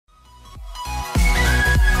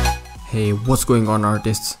Hey, what's going on,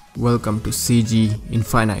 artists? Welcome to CG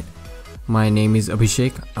Infinite. My name is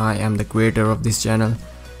Abhishek. I am the creator of this channel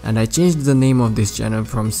and I changed the name of this channel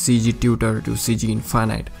from CG Tutor to CG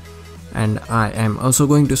Infinite, and I am also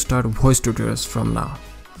going to start voice tutorials from now.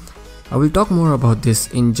 I will talk more about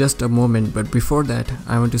this in just a moment, but before that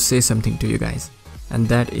I want to say something to you guys, and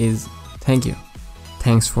that is thank you.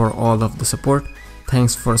 Thanks for all of the support.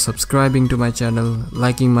 Thanks for subscribing to my channel,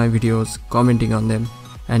 liking my videos, commenting on them,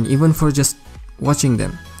 and even for just watching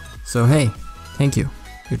them. So hey, thank you.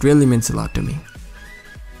 It really means a lot to me.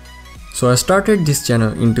 So I started this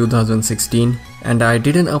channel in 2016 and I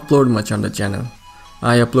didn't upload much on the channel.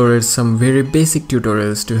 I uploaded some very basic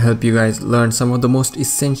tutorials to help you guys learn some of the most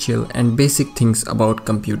essential and basic things about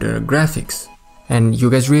computer graphics. And you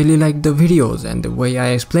guys really liked the videos and the way I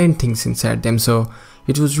explained things inside them, so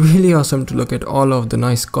it was really awesome to look at all of the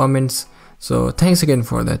nice comments, so thanks again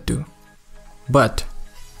for that too. But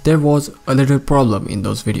there was a little problem in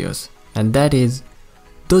those videos, and that is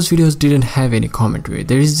those videos didn't have any commentary.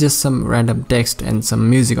 There is just some random text and some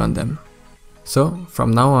music on them. So from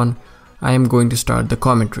now on I am going to start the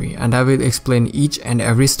commentary and I will explain each and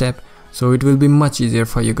every step, so it will be much easier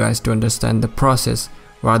for you guys to understand the process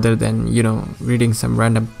rather than, reading some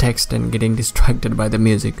random text and getting distracted by the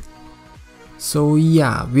music. So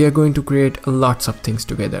yeah, we are going to create lots of things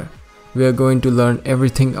together. We are going to learn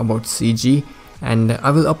everything about CG, and I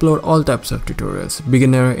will upload all types of tutorials,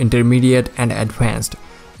 beginner, intermediate and advanced.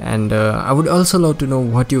 And I would also love to know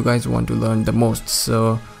what you guys want to learn the most,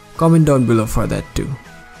 so comment down below for that too.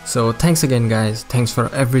 So thanks again guys, thanks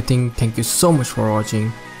for everything, thank you so much for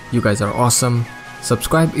watching. You guys are awesome.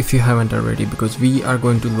 Subscribe if you haven't already, because we are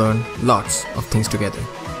going to learn lots of things together.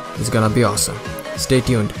 It's gonna be awesome. Stay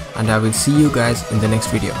tuned and I will see you guys in the next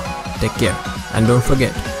video. Take care and don't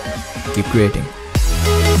forget, keep creating.